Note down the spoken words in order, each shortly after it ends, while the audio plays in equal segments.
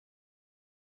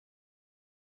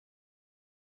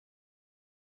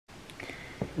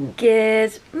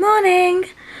Good morning!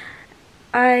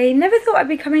 I never thought I'd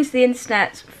be coming to the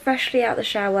internet freshly out the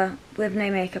shower with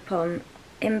no makeup on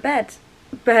in bed,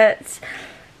 but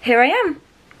here I am.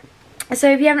 So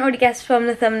if you haven't already guessed from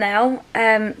the thumbnail,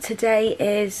 today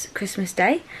is Christmas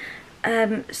Day,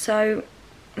 so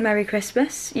Merry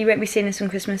Christmas. You won't be seeing this on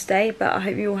Christmas Day, but I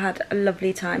hope you all had a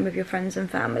lovely time with your friends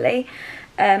and family.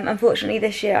 Unfortunately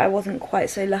this year I wasn't quite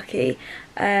so lucky,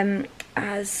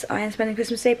 as I am spending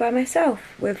Christmas Day by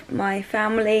myself with my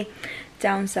family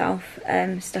down south,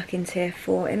 stuck in Tier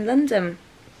 4 in London.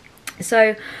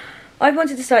 So I've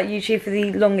wanted to start YouTube for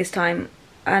the longest time,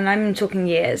 and I'm talking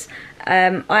years.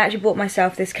 I actually bought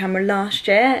myself this camera last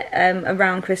year,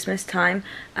 around Christmas time,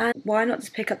 and why not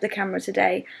just pick up the camera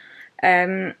today?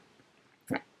 I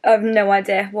have no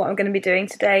idea what I'm going to be doing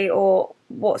today or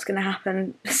what's going to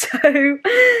happen, so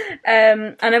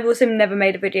and I've also never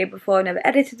made a video before, I've never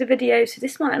edited a video, so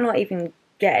this might not even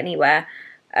get anywhere,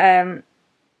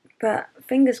 but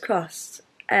fingers crossed.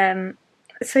 So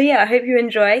yeah, I hope you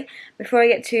enjoy. Before I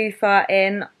get too far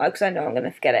in, because I know I'm going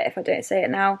to forget it if I don't say it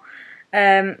now,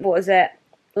 what was it?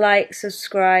 Like,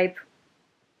 subscribe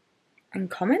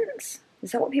and comments?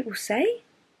 Is that what people say?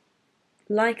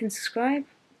 Like and subscribe?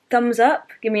 Thumbs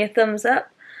up, give me a thumbs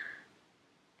up.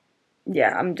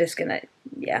 Yeah, I'm just gonna,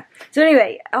 yeah. So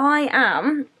anyway,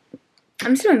 I'm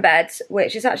still in bed,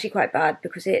 which is actually quite bad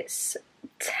because it's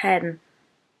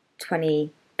 10:28.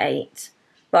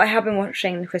 But I have been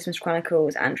watching the Christmas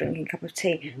Chronicles and drinking a cup of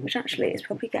tea, which actually is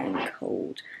probably getting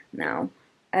cold now.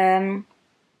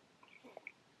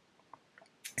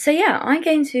 So yeah, I'm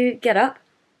going to get up,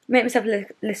 make myself a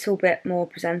little bit more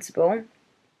presentable.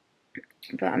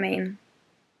 But I mean,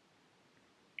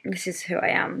 this is who I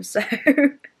am, so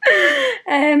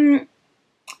and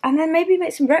then maybe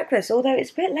make some breakfast, although it's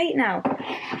a bit late now,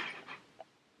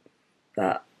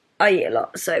 but I eat a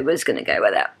lot, so we're just gonna go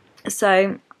with it.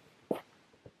 So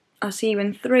I'll see you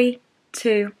in 3,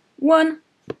 2, 1.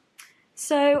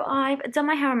 So I've done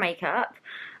my hair and makeup.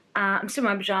 I'm still in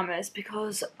my pyjamas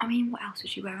because, I mean, what else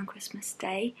would you wear on Christmas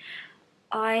Day?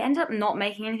 I ended up not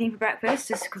making anything for breakfast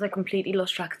just because I completely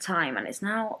lost track of time, and it's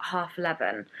now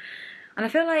 11:30. And I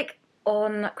feel like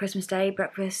on Christmas Day,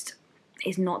 breakfast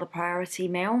is not the priority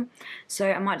meal,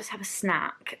 so I might just have a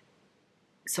snack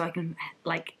so I can,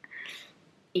 like,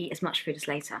 eat as much food as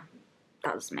later.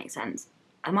 That doesn't make sense.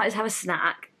 I might just have a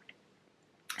snack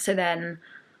so then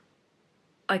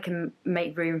I can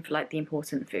make room for, like, the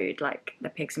important food, like the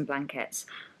pigs and blankets.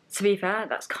 To be fair,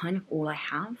 that's kind of all I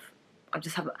have.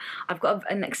 I've got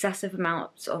an excessive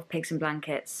amount of pigs and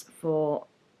blankets for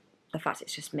the fact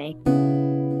it's just me.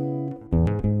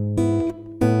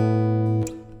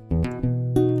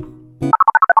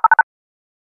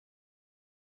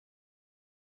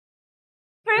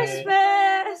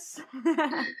 Christmas!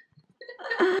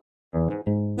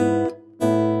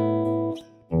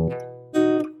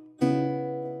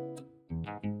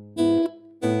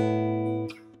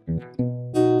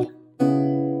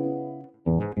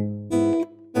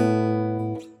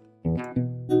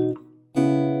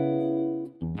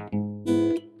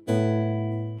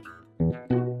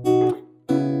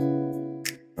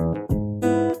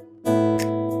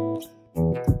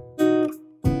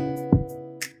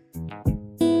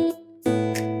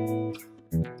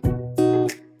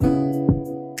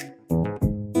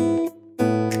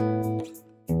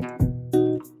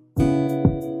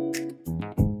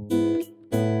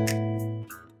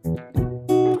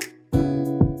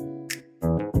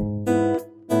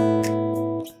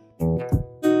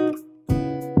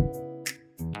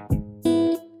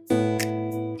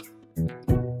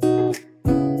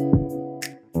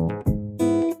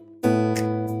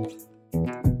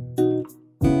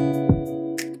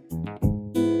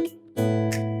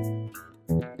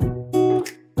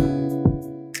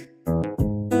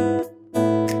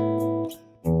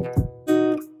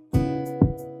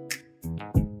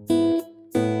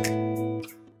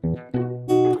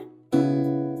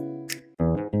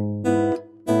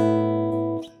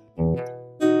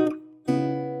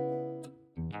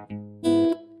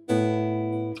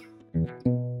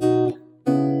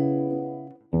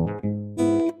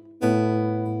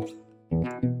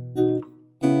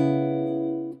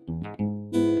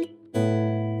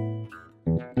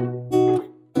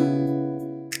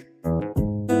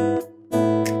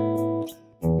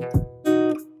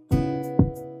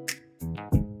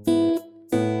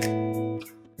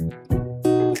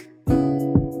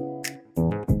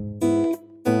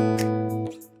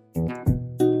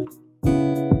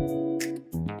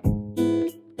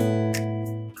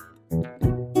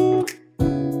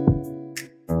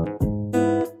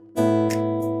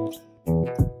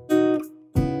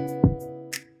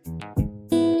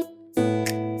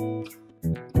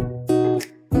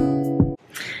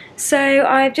 So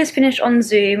I've just finished on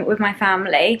Zoom with my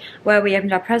family where we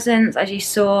opened our presents, as you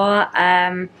saw,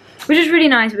 which was really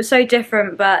nice. It was so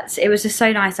different, but it was just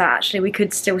so nice that actually we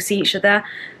could still see each other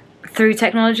through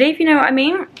technology, if you know what I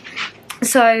mean.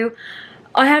 So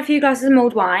I had a few glasses of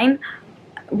mulled wine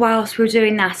whilst we were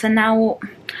doing that, and now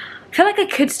I feel like I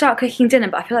could start cooking dinner,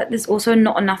 but I feel like there's also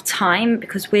not enough time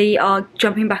because we are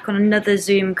jumping back on another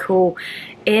Zoom call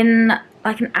in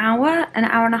like an hour and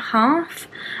a half,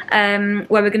 where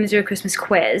we're going to do a Christmas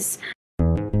quiz.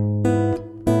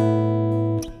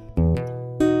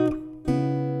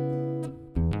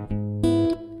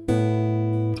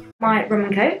 My rum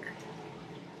and coke.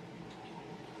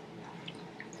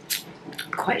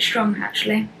 Quite strong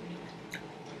actually.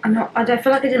 I don't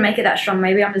feel like I didn't make it that strong.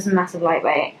 Maybe I'm just a massive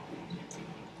lightweight.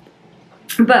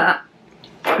 But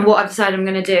what I've decided I'm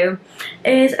going to do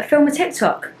is film a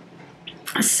TikTok.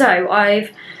 So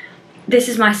this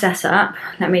is my setup.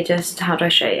 Let me just, how do I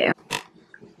show you?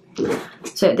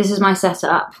 So this is my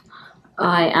setup.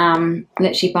 I am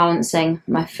literally balancing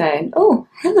my phone. Oh,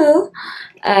 hello.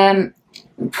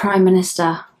 Prime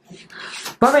Minister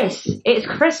Boris, it's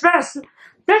Christmas.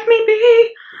 Let me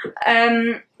be.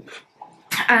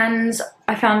 And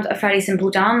I found a fairly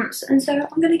simple dance, and so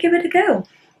I'm going to give it a go.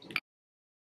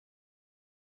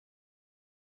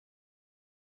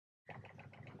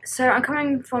 So I'm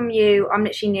coming from you, I'm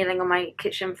literally kneeling on my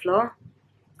kitchen floor.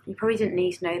 You probably didn't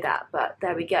need to know that, but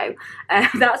there we go.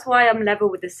 That's why I'm level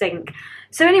with the sink.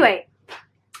 So anyway,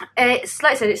 it's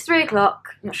like I said, it's 3 o'clock.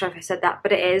 I'm not sure if I said that,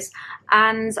 but it is.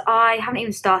 And I haven't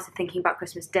even started thinking about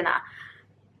Christmas dinner.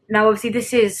 Now obviously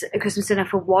this is a Christmas dinner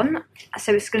for one,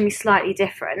 so it's going to be slightly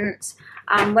different.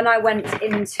 And when I went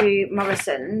into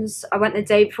Morrison's, I went the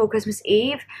day before Christmas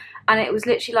Eve, and it was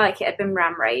literally like it had been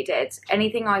ram raided.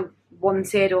 Anything I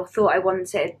wanted or thought I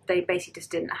wanted, they basically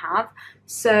just didn't have.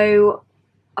 So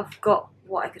I've got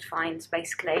what I could find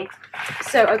basically.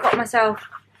 So I got myself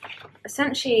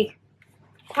essentially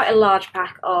quite a large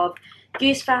pack of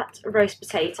goose fat roast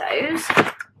potatoes.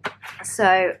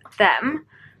 So them.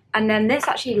 And then this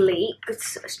actually leaked,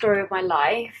 story of my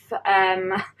life.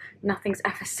 Nothing's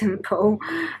ever simple.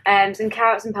 Some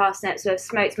carrots and parsnips with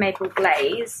smoked maple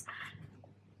glaze.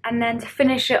 And then to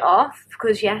finish it off,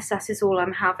 because yes, that is all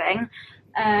I'm having,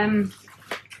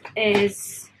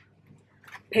 is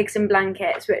pigs and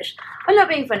blankets, which I'm not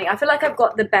being funny. I feel like I've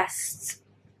got the best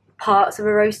parts of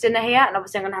a roast dinner here, and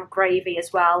obviously I'm going to have gravy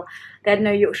as well. They had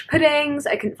no Yorkshire puddings.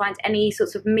 I couldn't find any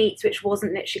sorts of meats, which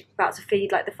wasn't literally about to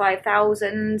feed like the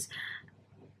 5,000.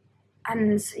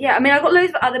 And yeah, I mean, I've got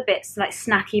loads of other bits, like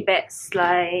snacky bits,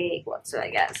 like, what did I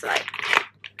get?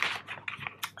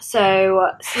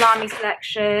 So salami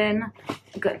selection.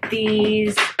 I've got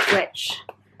these, which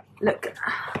look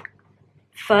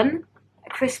fun.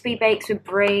 Crispy bakes with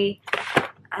brie.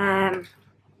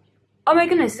 Oh my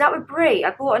goodness, is that with brie?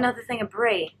 I bought another thing of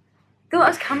brie. I thought it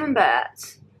was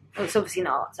camembert. Oh, it's obviously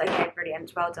not. Okay,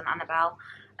 brilliant. Well done, Annabelle.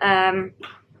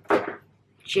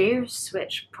 Juice,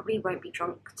 which probably won't be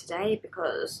drunk today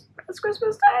because it's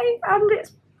Christmas Day and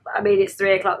it's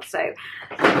 3 o'clock, so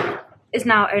it's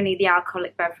now only the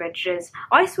alcoholic beverages.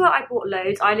 I swear I bought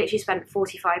loads. I literally spent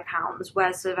 £45.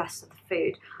 Where's the rest of the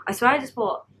food? I swear I just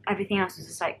bought everything else was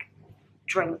just like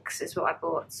drinks is what I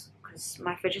bought because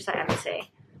my fridge is like empty.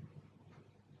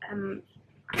 Well,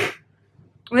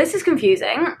 this is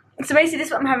confusing. So basically this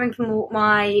is what I'm having for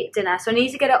my dinner. So I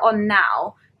need to get it on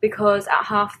now because at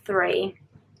 3:30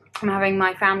 I'm having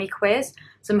my family quiz.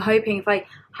 So I'm hoping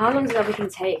how long does everything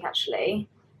take actually?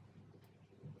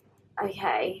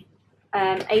 Okay,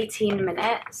 18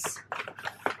 minutes,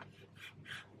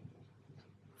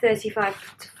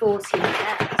 35 to 40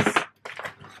 minutes,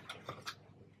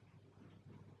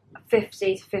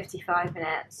 50 to 55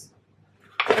 minutes.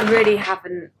 I really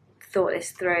haven't thought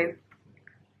this through.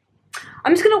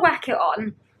 I'm just going to whack it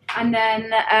on, and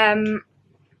then I'm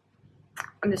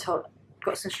just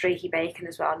got some streaky bacon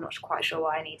as well. I'm not quite sure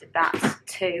why I needed that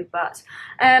too, but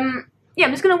yeah,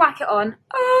 I'm just going to whack it on,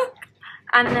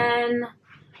 and then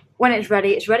when it's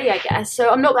ready, I guess.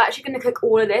 So I'm not actually going to cook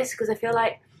all of this because I feel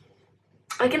like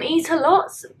I can eat a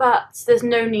lot, but there's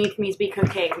no need for me to be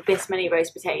cooking this many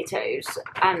roast potatoes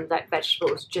and like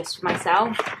vegetables just for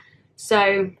myself. So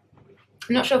I'm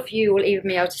not sure if you will even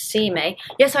be able to see me.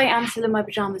 Yes, I am still in my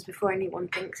pyjamas before anyone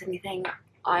thinks anything.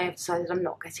 I have decided I'm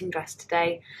not getting dressed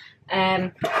today.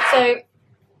 So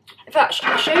in fact,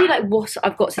 I'll show you like what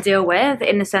I've got to deal with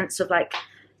in the sense of like,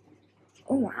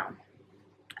 oh wow.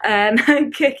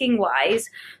 Cooking wise,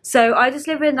 so I just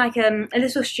live in like a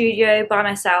little studio by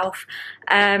myself.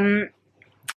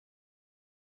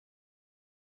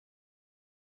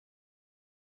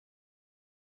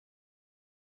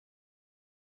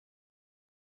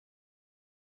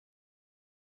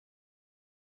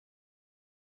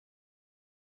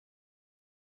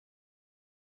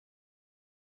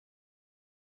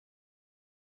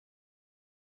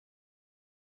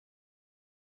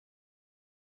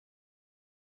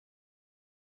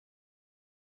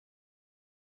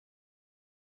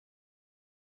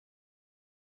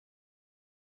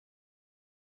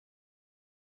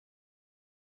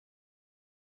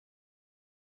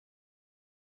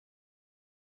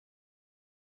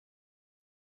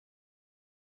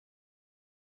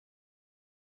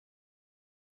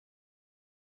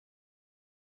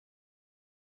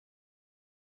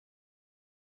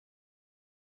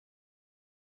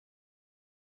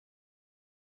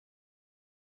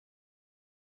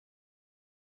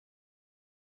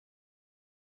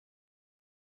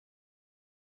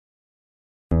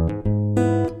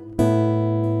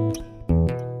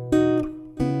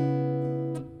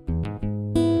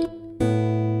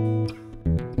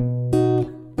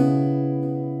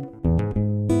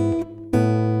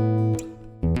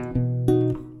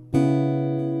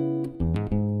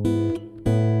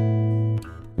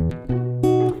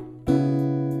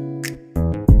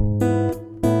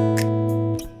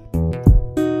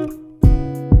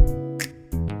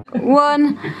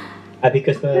 everyone. Happy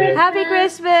Christmas. Happy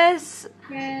Christmas.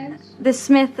 Yes. The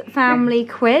Smith family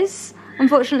quiz.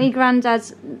 Unfortunately, Grandad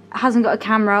hasn't got a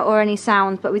camera or any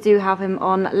sound, but we do have him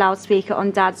on loudspeaker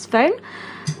on Dad's phone.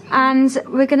 And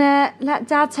we're gonna let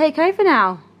Dad take over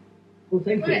now. Well,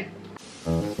 thank you.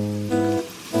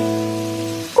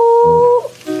 Ooh.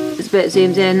 It's a bit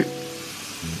zoomed in.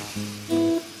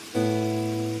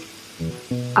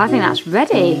 I think that's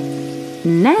ready.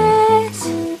 Next.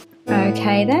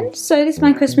 Okay then, so this is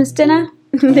my Christmas dinner.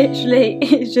 Literally,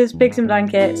 it's just pigs and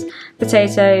blankets,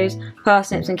 potatoes,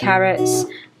 parsnips and carrots,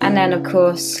 and then of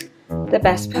course, the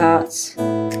best part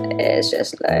is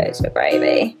just loads of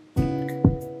gravy.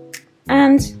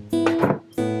 And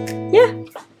yeah,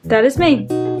 that is me.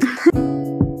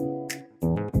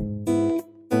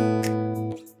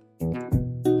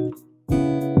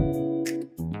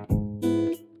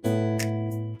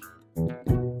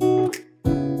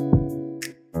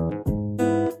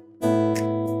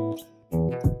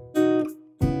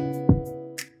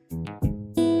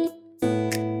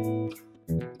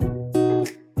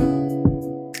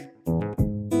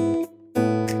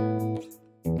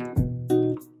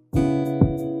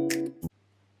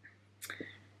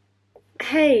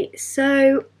 Hey,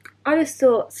 so I just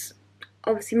thought,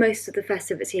 obviously most of the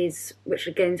festivities which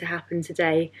are going to happen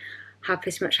today have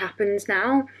pretty much happened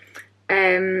now.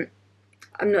 I'm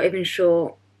not even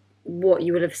sure what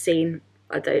you will have seen.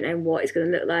 I don't know what it's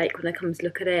going to look like when I come to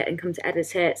look at it and come to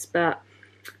edit it, but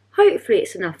hopefully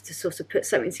it's enough to sort of put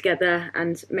something together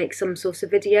and make some sort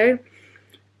of video.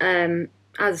 As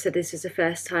I said, this is the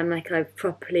first time like I've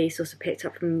properly sort of picked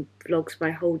up and vlogs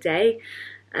my whole day.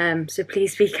 So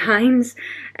please be kind.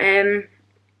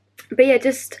 But yeah,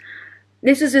 this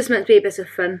was just meant to be a bit of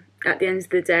fun at the end of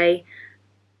the day.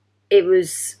 It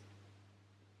was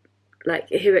like,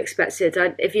 who expected?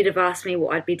 If you'd have asked me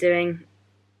what I'd be doing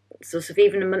sort of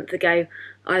even a month ago,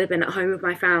 I'd have been at home with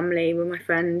my family, with my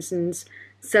friends, and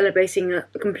celebrating a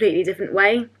completely different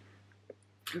way.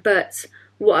 But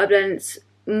what I've learned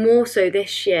more so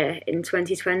this year in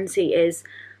 2020 is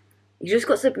you just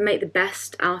got to make the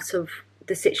best out of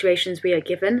the situations we are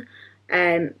given,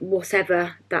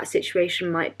 whatever that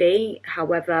situation might be.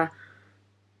 However,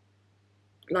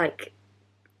 like,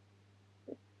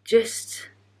 just,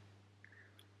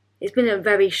 it's been a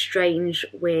very strange,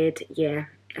 weird year.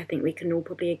 I think we can all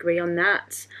probably agree on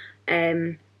that.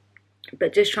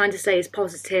 But just trying to stay as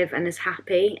positive and as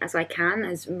happy as I can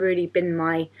has really been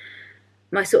my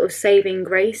sort of saving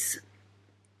grace.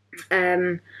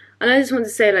 And I just want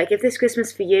to say, like, if this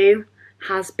Christmas for you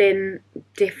has been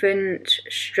different,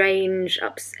 strange,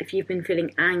 if you've been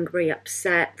feeling angry,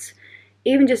 upset,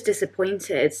 even just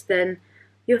disappointed, then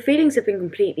your feelings have been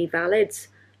completely valid.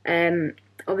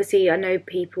 Obviously, I know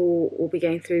people will be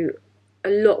going through a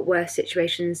lot worse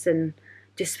situations than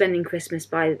just spending Christmas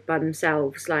by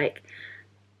themselves. Like,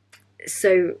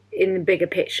 so in the bigger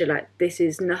picture, like, this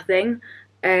is nothing.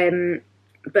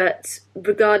 But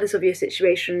regardless of your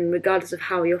situation, regardless of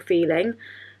how you're feeling,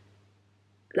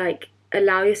 like,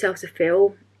 allow yourself to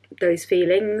feel those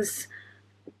feelings.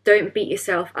 Don't beat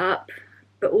yourself up,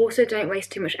 but also don't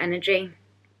waste too much energy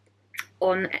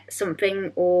on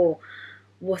something or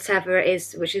whatever it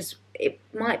is, it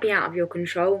might be out of your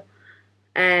control.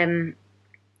 So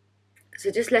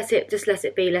just let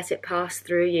it be, let it pass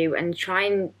through you, and try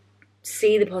and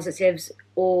see the positives,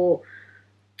 or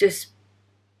just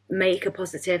make a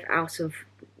positive out of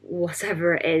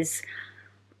whatever it is.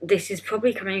 This is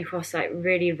probably coming across like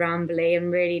really rambly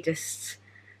and really just,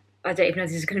 I don't even know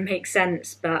if this is going to make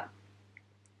sense, but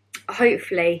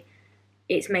hopefully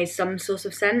it's made some sort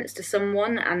of sense to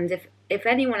someone. And if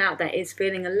anyone out there is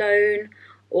feeling alone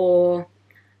or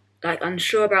like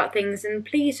unsure about things, then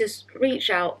please just reach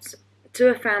out to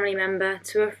a family member,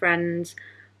 to a friend,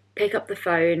 pick up the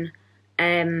phone,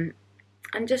 and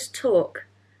just talk,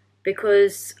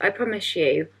 because I promise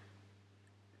you,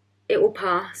 it will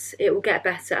pass, it will get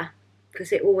better,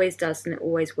 because it always does and it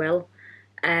always will.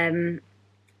 And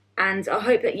I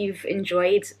hope that you've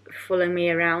enjoyed following me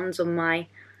around on my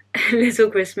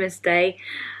little Christmas day.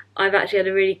 I've actually had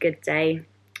a really good day.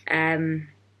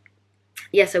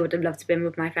 Yes, I would have loved to have been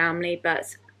with my family,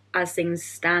 but as things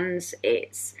stand,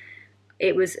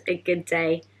 it was a good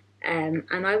day. And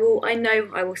I know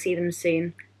I will see them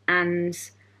soon. And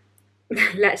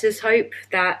let's just hope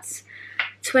that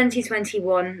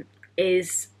 2021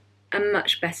 is a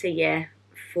much better year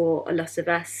for a lot of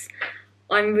us.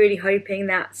 I'm really hoping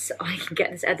that I can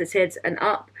get this edited and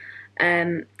up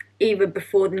either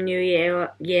before the new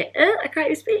year, I can't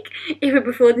even speak, either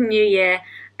before the new year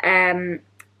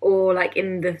or like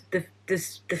in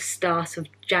the start of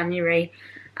January.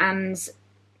 And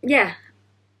yeah,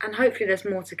 and hopefully there's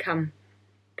more to come,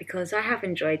 because I have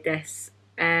enjoyed this,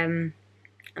 and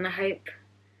I hope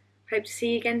to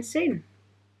see you again soon.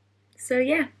 So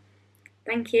yeah,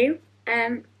 thank you,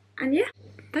 and yeah,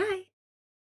 bye.